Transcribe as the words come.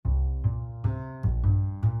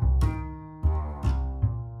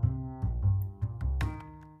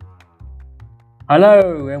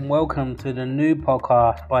Hello and welcome to the new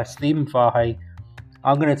podcast by Stephen Fahey.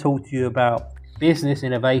 I'm going to talk to you about business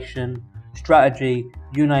innovation, strategy,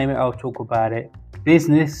 you name it, I'll talk about it.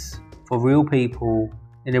 Business for real people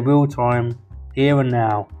in a real time, here and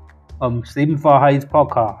now, on Stephen Fahey's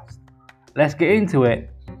podcast. Let's get into it.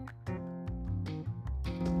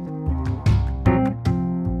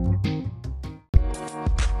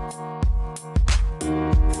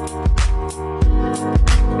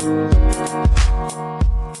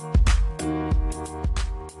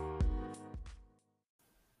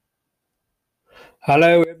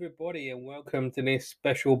 Hello everybody and welcome to this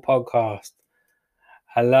special podcast.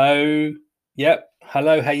 Hello,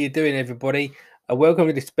 hello, how you doing everybody? Welcome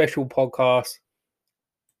to this special podcast.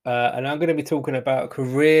 And I'm going to be talking about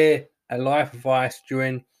career and life advice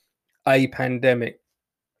during a pandemic.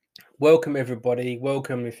 Welcome everybody.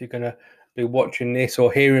 Welcome if you're going to be watching this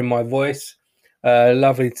or hearing my voice.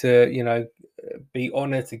 Lovely to, be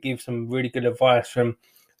honored to give some really good advice from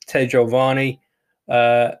Ted Giovanni,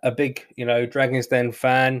 a big, Dragon's Den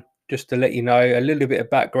fan. Just to let you know a little bit of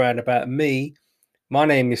background about me. My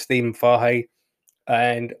name is Stephen Fahey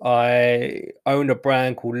and I own a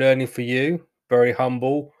brand called Learning for You. Very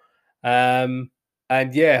humble. I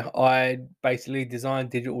basically design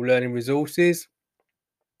digital learning resources.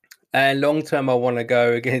 And long term, I want to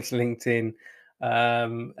go against LinkedIn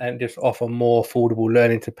and just offer more affordable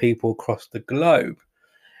learning to people across the globe.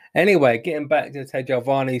 Anyway, getting back to Ted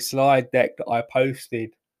Giovanni's slide deck that I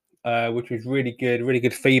posted, which was really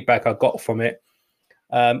good feedback I got from it.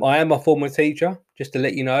 I am a former teacher, just to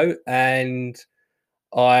let you know, and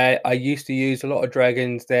I used to use a lot of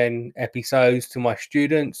Dragon's Den episodes to my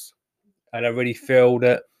students, and I really feel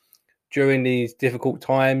that during these difficult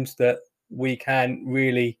times that we can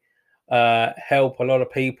really help a lot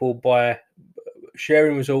of people by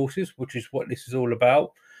sharing resources, which is what this is all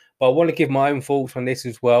about. But I want to give my own thoughts on this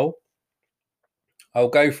as well. I'll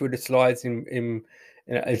go through the slides in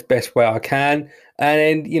as best way I can,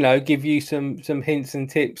 and then give you some hints and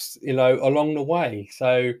tips along the way.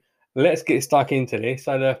 So let's get stuck into this.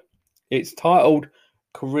 So it's titled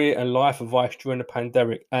 "Career and Life Advice During the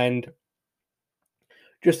Pandemic," and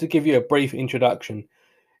just to give you a brief introduction,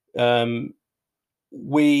 I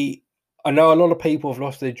know a lot of people have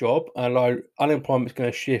lost their job, and unemployment is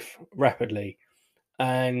going to shift rapidly,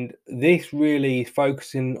 and this really is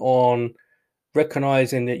focusing on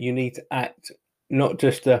recognizing that you need to act, not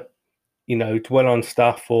just to dwell on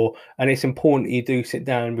stuff, and it's important that you do sit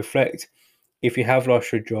down and reflect if you have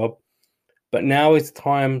lost your job. But now is the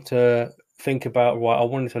time to think about, right, I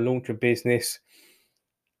wanted to launch a business.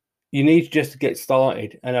 You need just to get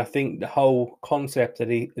started, and I think the whole concept of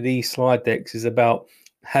these slide decks is about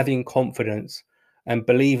having confidence and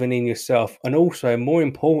believing in yourself, and also more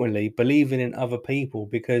importantly believing in other people,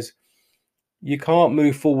 because you can't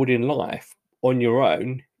move forward in life on your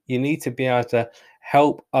own. You need to be able to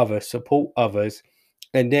help others, support others,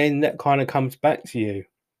 and then that kind of comes back to you.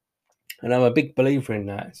 And I'm a big believer in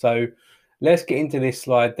that. So let's get into this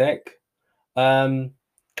slide deck.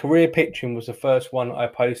 Career pitching was the first one I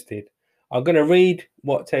posted. I'm going to read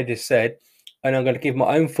what Ted has said, and I'm going to give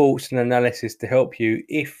my own thoughts and analysis to help you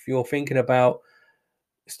if you're thinking about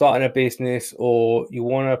starting a business, or you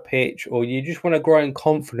want to pitch, or you just want to grow in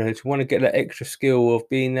confidence, you want to get that extra skill of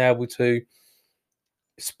being able to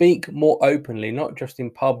speak more openly, not just in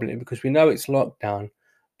public, because we know it's lockdown,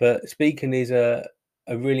 but speaking is a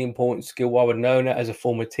really important skill. I would know that as a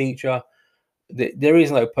former teacher. There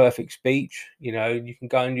is no perfect speech. You can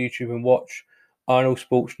go on YouTube and watch Arnold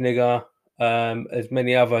Schwarzenegger, as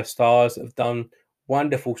many other stars have done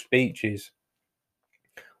wonderful speeches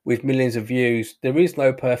with millions of views. There is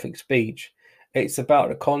no perfect speech. It's about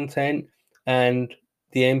the content and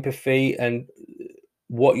the empathy and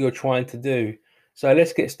what you're trying to do. So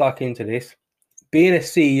let's get stuck into this. Being a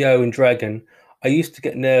CEO in Dragon, I used to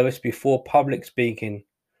get nervous before public speaking.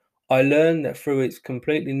 I learned that through it's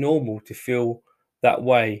completely normal to feel that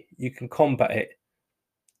way. You can combat it.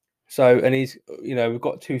 So, and we've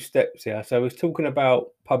got two steps here. So we're talking about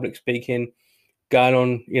public speaking, going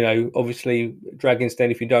on, obviously Dragon's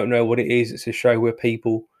Den, if you don't know what it is, it's a show where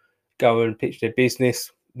people go and pitch their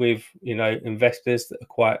business with, investors that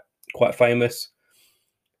are quite famous.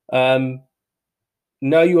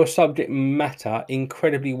 Know your subject matter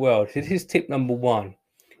incredibly well. So this is tip number one.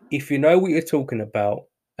 If you know what you're talking about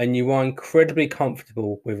and you are incredibly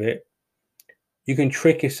comfortable with it, you can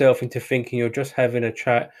trick yourself into thinking you're just having a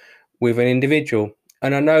chat with an individual.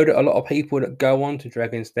 And I know that a lot of people that go on to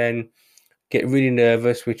Dragon's Den get really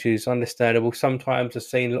nervous, which is understandable. Sometimes I've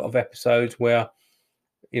seen a lot of episodes where,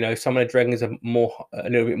 some of the dragons are a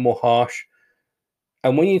little bit more harsh.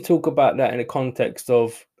 And when you talk about that in the context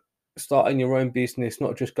of starting your own business,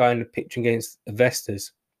 not just going to pitch against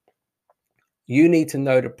investors, you need to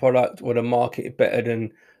know the product or the market better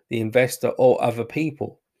than the investor or other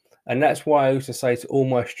people. And that's why I used to say to all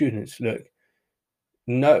my students, look,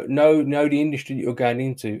 know the industry that you're going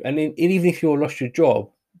into. And even if you lost your job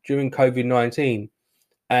during COVID-19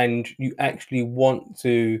 and you actually want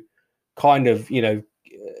to kind of,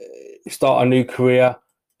 start a new career,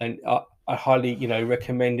 and I highly,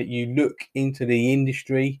 recommend that you look into the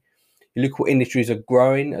industry. You look what industries are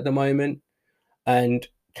growing at the moment and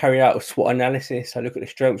carry out a SWOT analysis. I look at the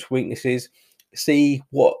strengths, weaknesses, see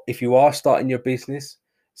what, if you are starting your business,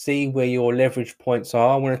 see where your leverage points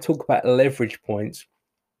are. When I talk about leverage points,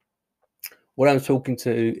 what I'm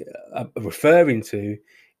referring to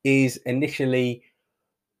is initially,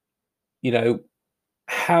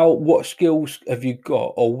 what skills have you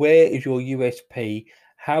got, or where is your USP?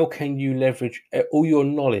 How can you leverage all your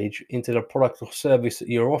knowledge into the product or service that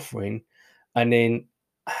you're offering, and then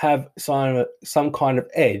have some kind of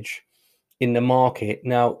edge in the market?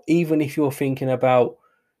 Now, even if you're thinking about,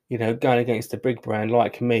 going against a big brand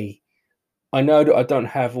like me, I know that I don't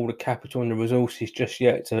have all the capital and the resources just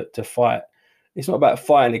yet to fight. It's not about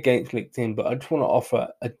fighting against LinkedIn, but I just want to offer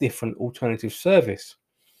a different alternative service.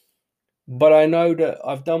 But I know that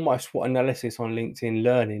I've done my SWOT analysis on LinkedIn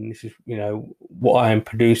Learning. This is, what I am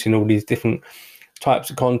producing, all these different types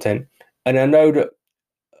of content. And I know that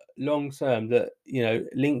long term that,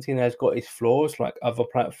 LinkedIn has got its flaws like other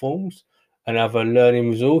platforms and other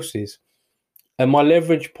learning resources. And my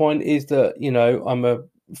leverage point is that, I'm a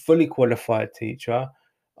fully qualified teacher.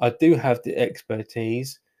 I do have the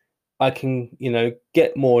expertise. I can,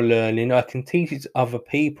 get more learning. I can teach it to other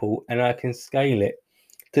people and I can scale it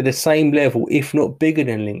to the same level, if not bigger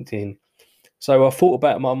than LinkedIn. So I thought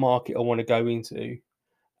about my market I want to go into,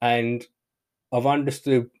 and I've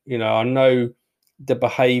understood, I know the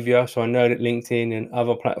behavior. So I know that LinkedIn and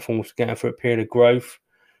other platforms are going through a period of growth.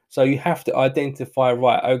 So you have to identify,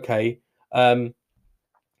 right, okay,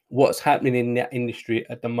 what's happening in that industry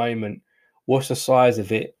at the moment? What's the size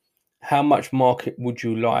of it? How much market would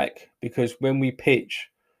you like? Because when we pitch,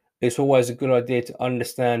 it's always a good idea to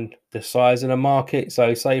understand the size of the market.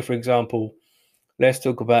 So say, for example, let's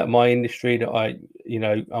talk about my industry that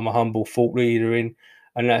I'm a humble thought leader in,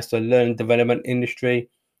 and that's the learning development industry.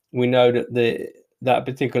 We know that that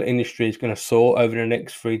particular industry is going to soar over the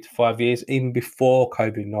next 3 to 5 years, even before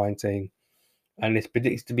COVID-19. And it's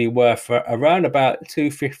predicted to be worth around about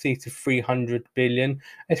 250 to 300 billion.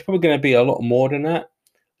 It's probably going to be a lot more than that.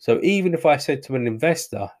 So even if I said to an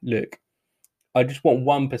investor, look, I just want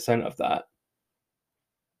 1% of that,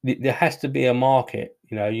 there has to be a market.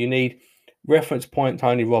 You need reference point,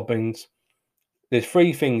 Tony Robbins. There's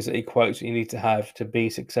 3 things that he quotes that you need to have to be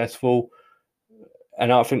successful.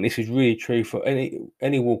 And I think this is really true for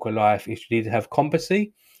any walk of life. Is you need to have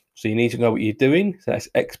competency. So you need to know what you're doing. So that's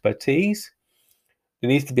expertise. There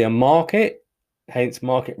needs to be a market, hence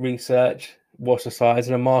market research. What's the size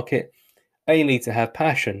of the market? And you need to have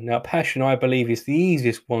passion. Now, passion, I believe, is the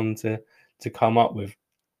easiest one to come up with.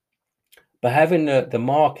 But having the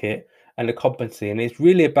market and the competency, and it's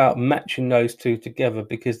really about matching those two together,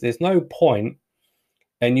 because there's no point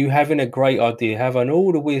in you having a great idea, having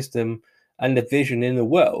all the wisdom and the vision in the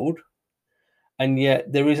world, and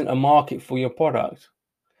yet there isn't a market for your product.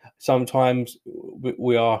 Sometimes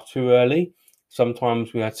we are too early,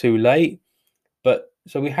 sometimes we are too late. But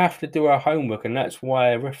so we have to do our homework, and that's why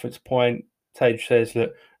a reference point, Tage says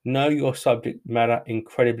that know your subject matter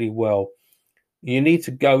incredibly well. You need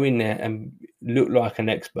to go in there and look like an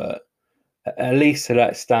expert, at least to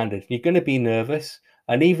that standard. You're going to be nervous.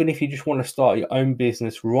 And even if you just want to start your own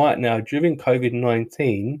business right now during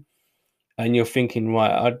COVID-19, and you're thinking,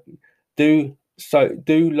 right, I do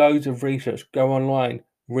loads of research, go online,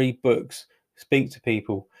 read books, speak to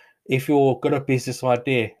people. If you've got a business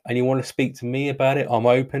idea and you want to speak to me about it, I'm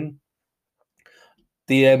open.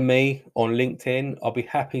 DM me on LinkedIn. I'll be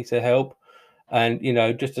happy to help, and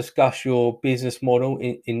just discuss your business model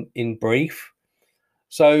in brief.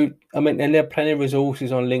 So I mean, and there are plenty of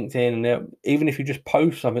resources on LinkedIn, and even if you just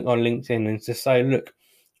post something on LinkedIn and just say, look,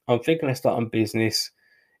 I'm thinking of starting a business,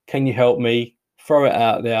 can you help me? Throw it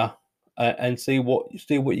out there, and see what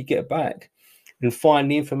you get back, and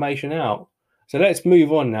find the information out. So let's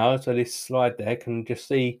move on now to this slide deck and just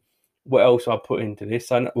see what else I put into this.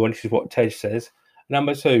 So, well, this is what Tej says.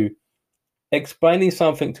 Number 2, explaining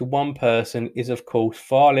something to one person is, of course,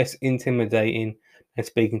 far less intimidating than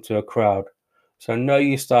speaking to a crowd. So know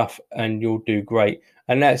your stuff and you'll do great.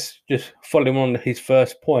 And that's just following on his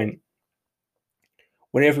first point.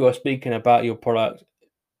 Whenever you're speaking about your product,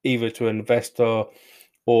 either to an investor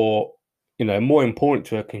or, more important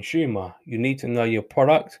to a consumer, you need to know your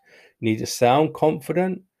product, you need to sound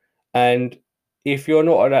confident. And if you're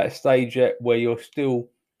not at that stage yet where you're still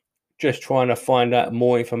just trying to find out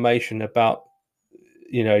more information about,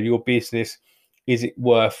 your business, is it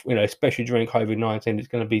worth, especially during COVID-19, it's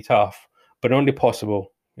going to be tough, but only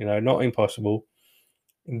possible, not impossible.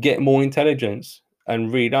 Get more intelligence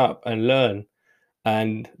and read up and learn.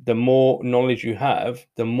 And the more knowledge you have,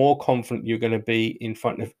 the more confident you're going to be in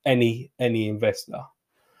front of any investor.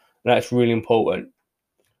 And that's really important.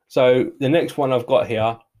 So the next one I've got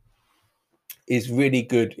here is really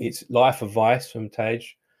good. It's life advice from Tej.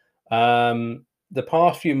 The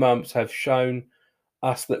past few months have shown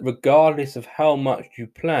us that regardless of how much you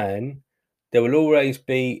plan, there will always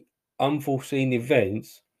be unforeseen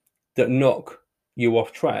events that knock you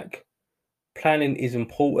off track. Planning is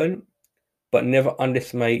important, but never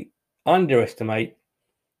underestimate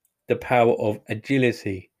the power of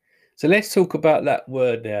agility. So let's talk about that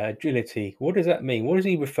word there, agility. What does that mean? What is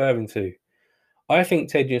he referring to? I think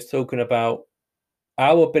Tej is talking about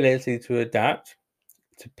our ability to adapt,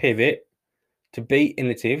 to pivot, to be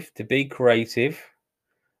innovative, to be creative.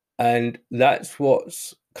 And that's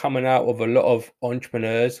what's coming out of a lot of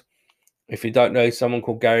entrepreneurs. If you don't know, someone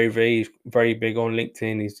called Gary Vee, he's very big on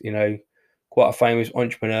LinkedIn. He's, quite a famous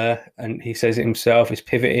entrepreneur, and he says it himself, he's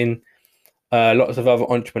pivoting. Lots of other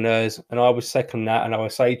entrepreneurs, and I would second that. And I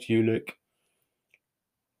would say to you, look,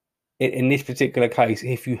 in this particular case,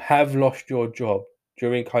 if you have lost your job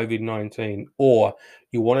during COVID-19 or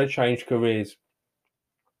you want to change careers,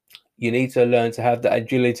 you need to learn to have that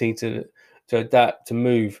agility to adapt, to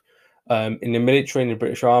move. In the military, in the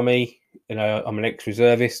British Army, I'm an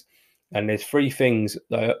ex-reservist, and there's three things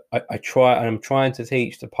that I'm trying to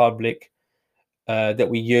teach the public that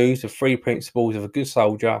we use. The three principles of a good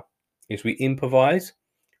soldier is we improvise,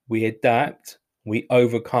 we adapt, we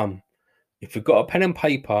overcome. If you've got a pen and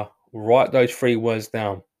paper, write those three words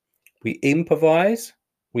down. We improvise,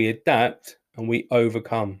 we adapt, and we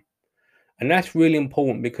overcome. And that's really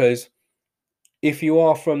important, because if you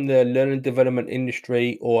are from the learning development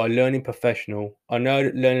industry or a learning professional, I know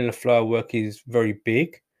that learning the flow of work is very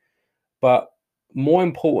big, but more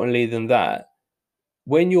importantly than that,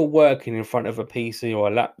 when you're working in front of a PC or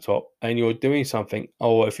a laptop and you're doing something,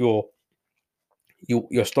 or if you're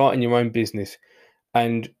starting your own business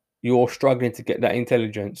and you're struggling to get that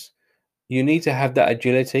intelligence, you need to have that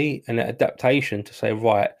agility and that adaptation to say,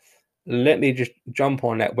 right, let me just jump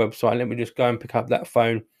on that website, let me just go and pick up that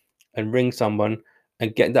phone and ring someone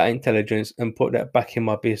and get that intelligence and put that back in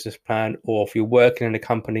my business plan. Or if you're working in a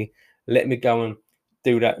company, let me go and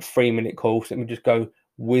do that 3-minute course. Let me just go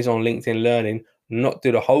whiz on LinkedIn Learning, not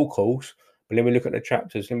do the whole course, but let me look at the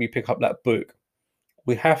chapters. Let me pick up that book.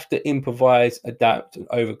 We have to improvise, adapt, and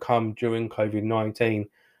overcome during COVID-19.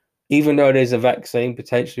 Even though there's a vaccine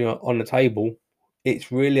potentially on the table,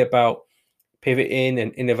 it's really about pivoting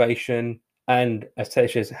and innovation, and as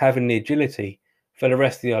such as having the agility for the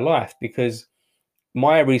rest of your life. Because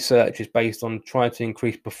my research is based on trying to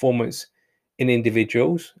increase performance in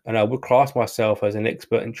individuals, and I would class myself as an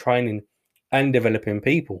expert in training and developing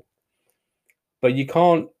people. But you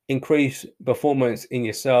can't increase performance in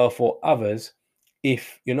yourself or others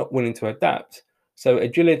if you're not willing to adapt. So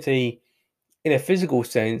agility, in a physical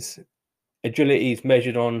sense, agility is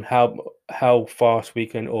measured on how fast we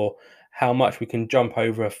can, or how much we can jump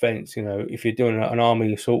over a fence, if you're doing an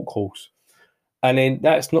army assault course. And then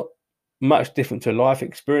that's not much different to life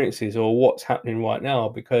experiences or what's happening right now.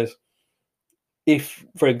 Because if,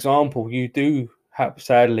 for example, you do have,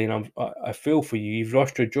 sadly, and I feel for you, you've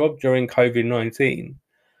lost your job during COVID-19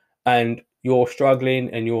 and you're struggling,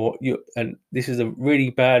 and and this is a really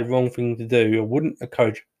bad, wrong thing to do. I wouldn't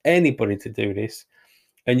encourage anybody to do this.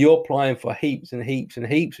 And you're applying for heaps and heaps and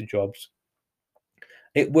heaps of jobs,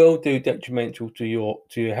 it will do detrimental to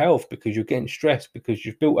your health, because you're getting stressed, because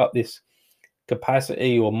you've built up this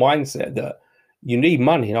capacity or mindset that you need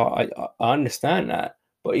money. I understand that.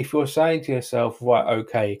 But if you're saying to yourself, right,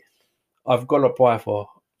 okay, I've got to apply for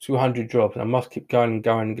 200 jobs, I must keep going and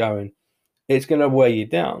going and going, it's going to wear you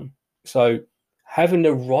down. So having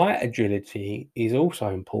the right agility is also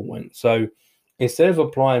important. So instead of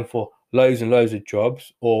applying for loads and loads of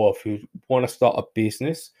jobs, or if you want to start a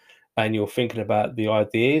business and you're thinking about the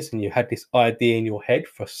ideas and you had this idea in your head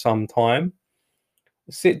for some time,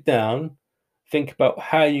 sit down, think about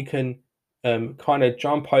how you can kind of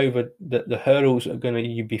jump over the hurdles that are going to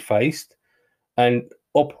you be faced, and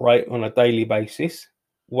operate on a daily basis.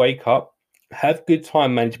 Wake up, have good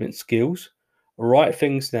time management skills, write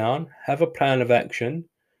things down, have a plan of action,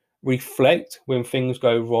 reflect when things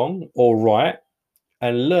go wrong or right,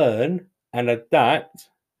 and learn and adapt,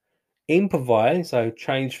 improvise, so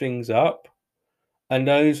change things up. And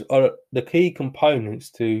those are the key components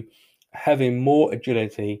to having more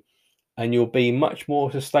agility, and you'll be much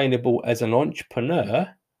more sustainable as an entrepreneur,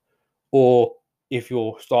 or if you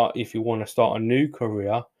want to start a new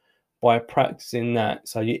career, by practicing that.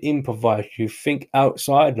 So you improvise, you think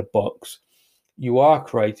outside the box, you are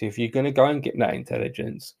creative, you're going to go and get that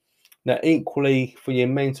intelligence. Now, equally for your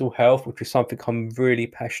mental health, which is something I'm really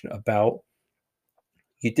passionate about,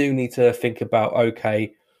 you do need to think about,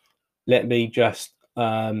 okay, let me just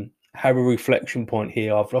have a reflection point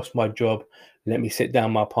here. I've lost my job. Let me sit down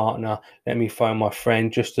with my partner. Let me phone my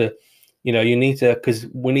friend just to, you need to, because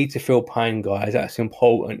we need to feel pain, guys. That's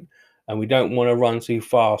important. And we don't want to run too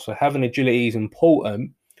fast. So having agility is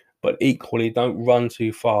important, but equally don't run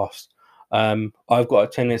too fast. I've got a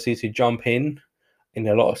tendency to jump in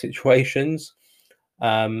a lot of situations.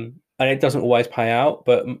 And it doesn't always pay out,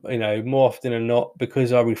 but more often than not,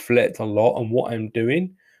 because I reflect a lot on what I'm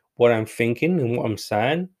doing, what I'm thinking, and what I'm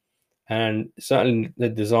saying, and certainly the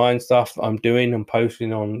design stuff I'm doing and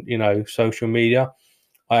posting on social media,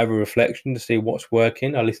 I have a reflection to see what's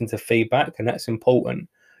working. I listen to feedback, and that's important.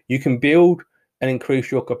 You can build and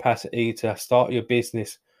increase your capacity to start your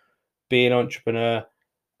business, be an entrepreneur,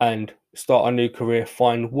 and start a new career,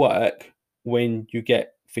 find work when you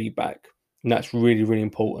get feedback. And that's really, really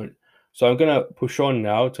important. So I'm going to push on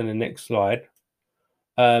now to the next slide.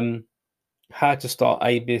 How to start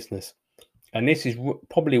a business. And this is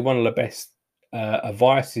probably one of the best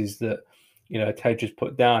advices that, Tej just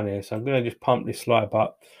put down here. So I'm going to just pump this slide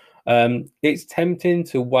up. It's tempting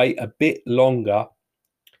to wait a bit longer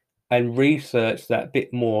and research that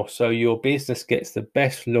bit more so your business gets the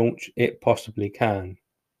best launch it possibly can.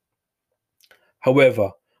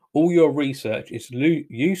 However, all your research is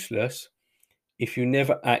useless if you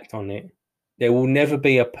never act on it. There will never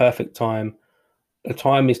be a perfect time. The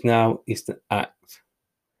time is now is to act.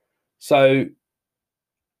 So,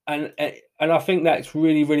 and I think that's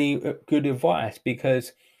really, really good advice,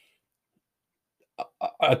 because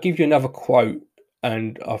I'll give you another quote,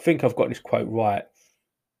 and I think I've got this quote right.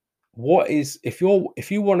 What is if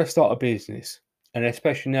you want to start a business, and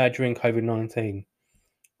especially now during COVID-19,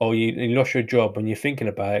 or you lost your job and you're thinking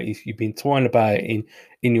about it, you've been toying about it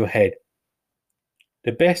in your head.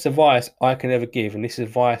 The best advice I can ever give, and this is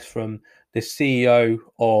advice from the CEO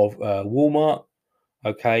of Walmart,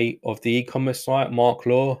 okay, of the e-commerce site, Mark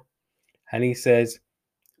Law, and he says,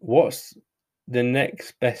 what's the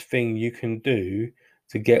next best thing you can do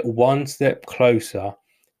to get one step closer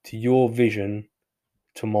to your vision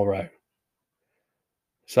tomorrow?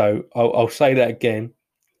 So I'll say that again.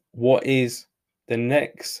 What is the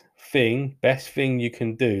next best thing you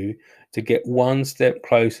can do to get one step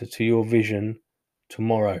closer to your vision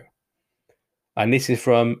tomorrow? And this is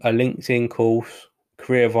from a LinkedIn course,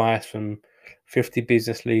 Career Advice from 50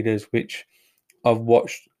 Business Leaders, which I've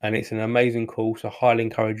watched, and it's an amazing course. I highly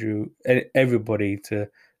encourage everybody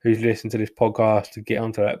who's listened to this podcast to get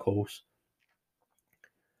onto that course.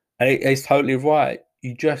 And it's totally right.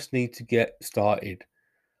 You just need to get started.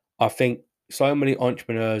 I think so many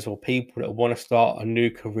entrepreneurs or people that want to start a new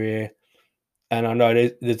career, and I know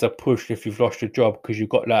there's a push if you've lost your job because you've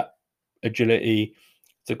got that agility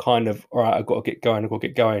to kind of, all right, I've got to get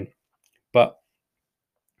going. But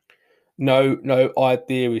no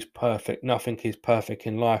idea is perfect. Nothing is perfect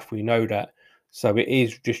in life. We know that. So it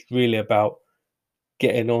is just really about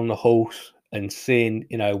getting on the horse and seeing,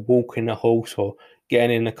 walking the horse, or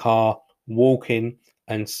getting in the car, walking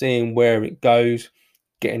and seeing where it goes,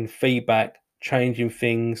 getting feedback, changing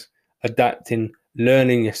things, adapting,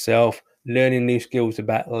 learning yourself, learning new skills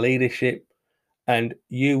about leadership, and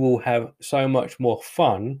you will have so much more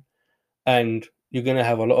fun, and you're going to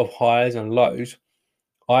have a lot of highs and lows.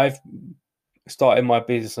 I've started my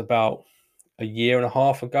business about a year and a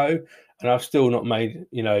half ago, and I've still not made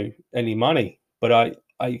any money, but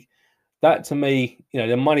I that to me,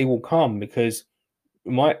 the money will come, because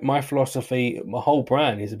my philosophy, my whole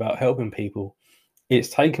brand is about helping people. It's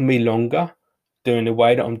taken me longer doing the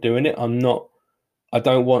way that I'm doing it. I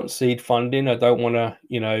don't want seed funding. I don't want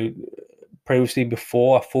to, previously,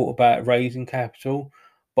 before, I thought about raising capital,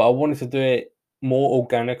 but I wanted to do it more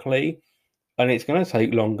organically, and it's going to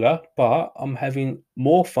take longer, but I'm having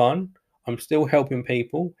more fun. I'm still helping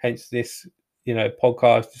people, hence this,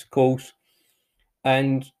 podcast, this course.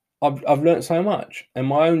 And I've learned so much, and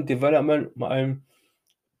my own development, my own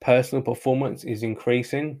personal performance is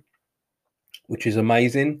increasing, which is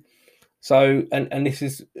amazing. So, and this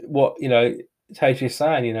is what, Tej is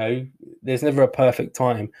saying, there's never a perfect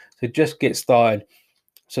time. So just get started.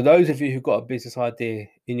 So those of you who've got a business idea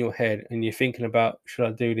in your head and you're thinking about, should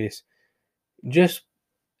I do this? just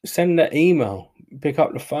send that email, pick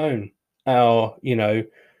up the phone. Or,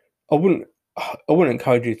 I wouldn't I wouldn't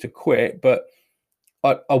encourage you to quit, but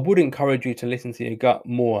I would encourage you to listen to your gut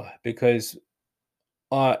more, because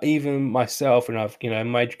even myself,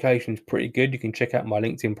 and my education is pretty good. You can check out my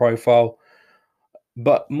LinkedIn profile.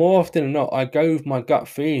 But more often than not, I go with my gut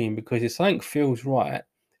feeling, because if something feels right,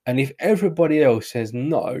 and if everybody else says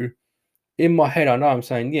no, in my head I know I'm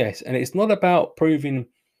saying yes. And it's not about proving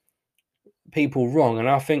people wrong. And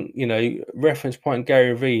I think, reference point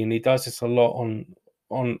Gary Vee, and he does this a lot on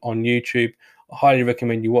YouTube. I highly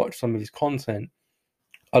recommend you watch some of his content.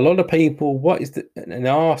 A lot of people, and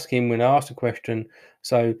I ask him, when I ask the question,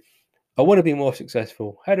 so I want to be more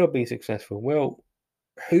successful. How do I be successful? Well,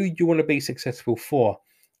 who do you want to be successful for?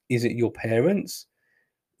 Is it your parents?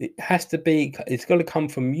 It's got to come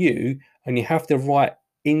from you, and you have the right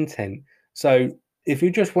intent. So if you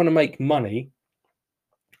just want to make money,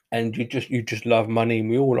 and you just love money, and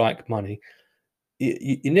we all like money,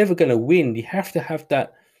 you're never going to win. You have to have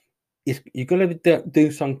that. You're going to do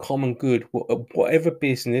some common good, whatever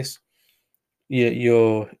business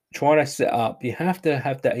you're trying to set up. You have to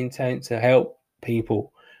have that intent to help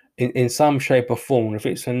people in some shape or form. If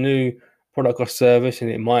it's a new product or service, and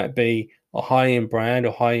it might be a high-end brand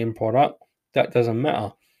or high-end product, that doesn't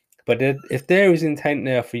matter. But if there is intent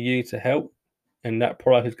there for you to help, and that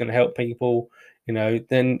product is going to help people,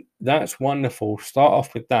 then that's wonderful. Start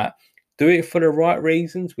off with that. Do it for the right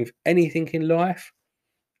reasons with anything in life,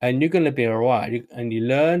 and you're going to be all right. And you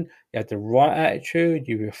learn, you have the right attitude,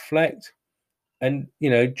 you reflect, and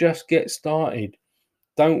just get started.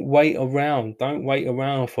 Don't wait around. Don't wait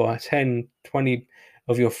around for 10, 20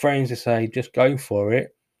 of your friends to say, just go for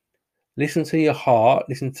it. Listen to your heart,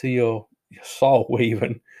 listen to your soul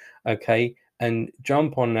even, okay, and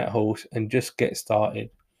jump on that horse and just get started.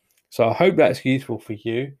 So I hope that's useful for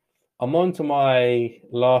you. I'm on to my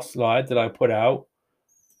last slide that I put out.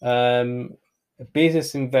 um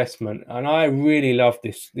Business investment, and I really love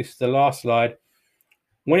this is the last slide.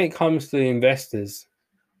 When it comes to investors,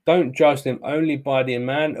 don't judge them only by the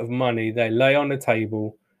amount of money they lay on the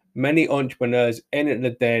table. Many entrepreneurs enter the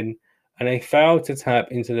den, and they fail to tap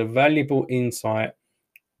into the valuable insight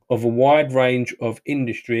of a wide range of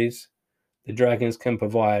industries the dragons can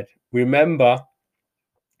provide. Remember,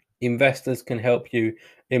 investors can help you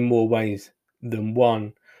in more ways than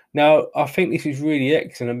one. Now, I think this is really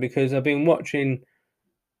excellent, because I've been watching,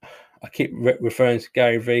 I keep referring to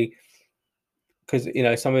Gary Vee, because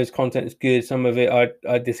some of his content is good, some of it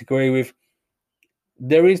I disagree with.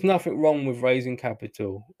 There is nothing wrong with raising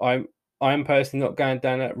capital. I'm personally not going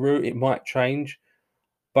down that route. It might change,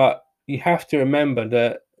 but you have to remember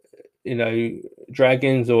that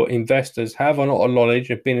dragons or investors have a lot of knowledge.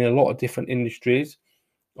 Have been in a lot of different industries,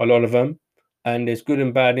 a lot of them, and there's good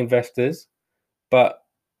and bad investors. But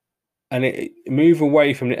move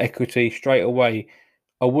away from the equity straight away.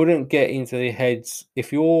 I wouldn't get into the heads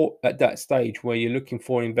if you're at that stage where you're looking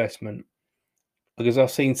for investment, because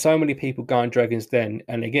I've seen so many people go on Dragon's Den,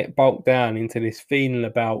 and they get bulked down into this feeling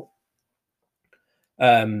about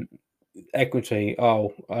equity.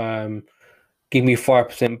 Give me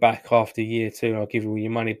 5% back after year two, I'll give you all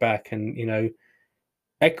your money back. And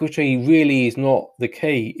equity really is not the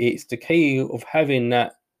key. It's the key of having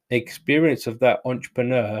that experience of that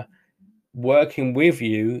entrepreneur working with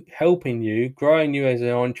you, helping you, growing you as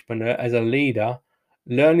an entrepreneur, as a leader,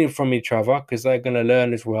 learning from each other, because they're going to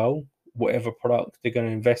learn as well, whatever product they're going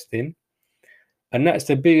to invest in. And that's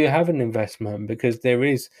the beauty of having investment, because there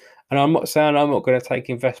is, and I'm not saying I'm not going to take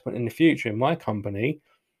investment in the future in my company,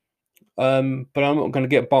 but I'm not going to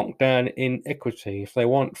get bogged down in equity. If they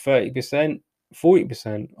want 30%,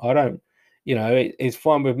 40%, I don't, it's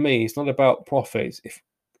fine with me. It's not about profits. If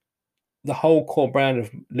the whole core brand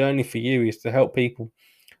of learning for you is to help people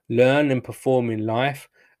learn and perform in life,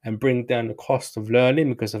 and bring down the cost of learning,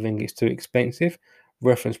 because I think it's too expensive,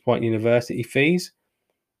 reference point university fees.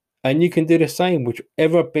 And you can do the same,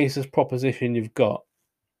 whichever business proposition you've got.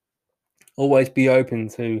 Always be open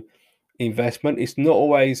to investment. It's not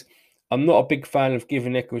always, I'm not a big fan of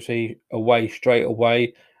giving equity away straight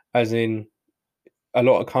away, as in a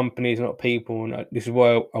lot of companies, a lot of people, and this is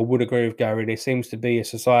why I would agree with Gary. There seems to be a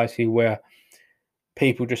society where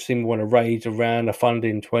people just seem to want to raise around a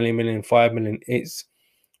funding 20 million, 5 million.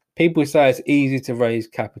 People say it's easy to raise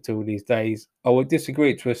capital these days. I would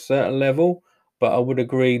disagree to a certain level, but I would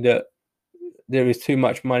agree that there is too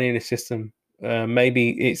much money in the system.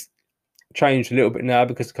 Maybe it's changed a little bit now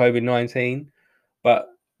because of COVID-19, but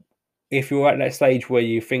if you're at that stage where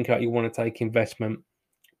you think like you want to take investment,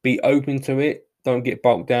 be open to it. Don't get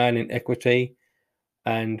bogged down in equity.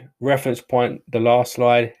 And reference point, the last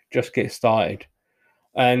slide, just get started.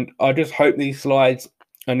 And I just hope these slides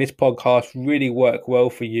and this podcast really work well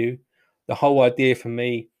for you. The whole idea for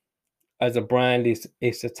me as a brand is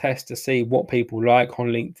to test to see what people like on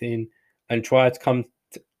LinkedIn and try to come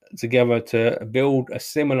together to build a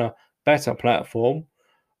similar, better platform.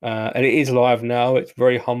 And it is live now. It's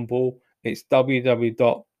very humble. It's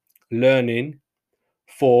www.learning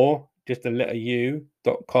for just the letter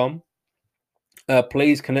u.com.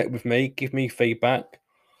 Please connect with me. Give me feedback.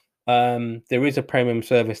 There is a premium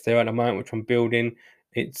service there at the moment which I'm building.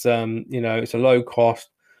 It's it's a low cost,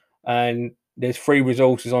 and there's free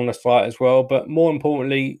resources on the site as well. But more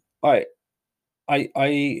importantly, I'm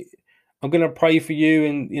going to pray for you,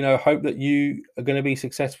 and hope that you are going to be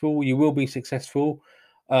successful. You will be successful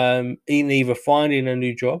in either finding a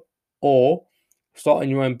new job or starting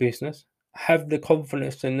your own business. Have the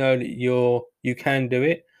confidence to know that you can do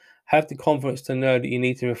it. Have the confidence to know that you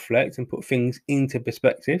need to reflect and put things into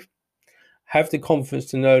perspective. Have the confidence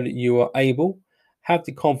to know that you are able. Have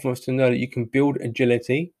the confidence to know that you can build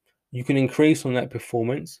agility. You can increase on that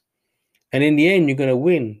performance. And in the end, you're going to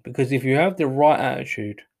win, because if you have the right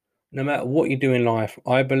attitude, no matter what you do in life,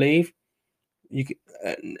 I believe you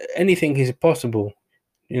anything is possible.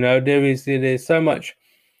 There's so much.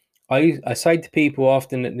 I say to people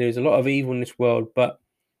often that there's a lot of evil in this world, but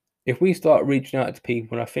if we start reaching out to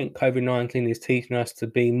people, and I think COVID-19 is teaching us to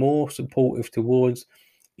be more supportive towards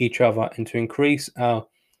each other and to increase our,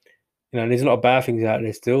 there's a lot of bad things out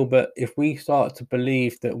there still, but if we start to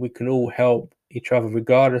believe that we can all help each other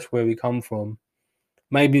regardless where we come from,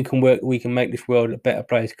 maybe we can make this world a better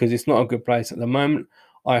place, because it's not a good place at the moment,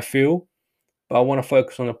 I feel. But I want to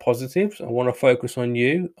focus on the positives. I want to focus on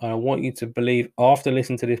you. I want you to believe, after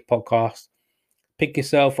listening to this podcast, pick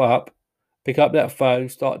yourself up, pick up that phone,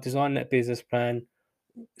 start designing that business plan,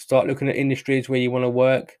 start looking at industries where you want to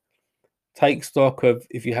work, take stock of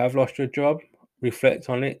if you have lost your job, reflect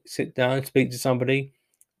on it, sit down, speak to somebody,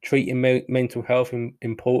 treat your mental health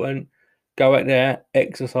important, go out there,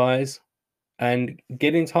 exercise, and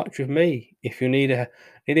get in touch with me if you need a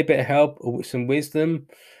bit of help or with some wisdom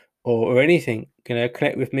or anything.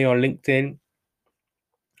 Connect with me on LinkedIn.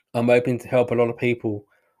 I'm hoping to help a lot of people,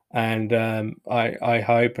 and I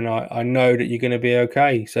hope and I know that you're going to be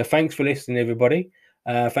okay. So thanks for listening, everybody.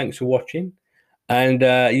 Thanks for watching, and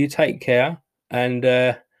you take care. And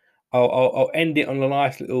I'll end it on a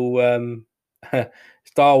nice little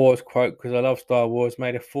Star Wars quote, because I love Star Wars.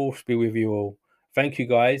 May the force be with you all. Thank you,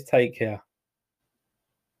 guys. Take care.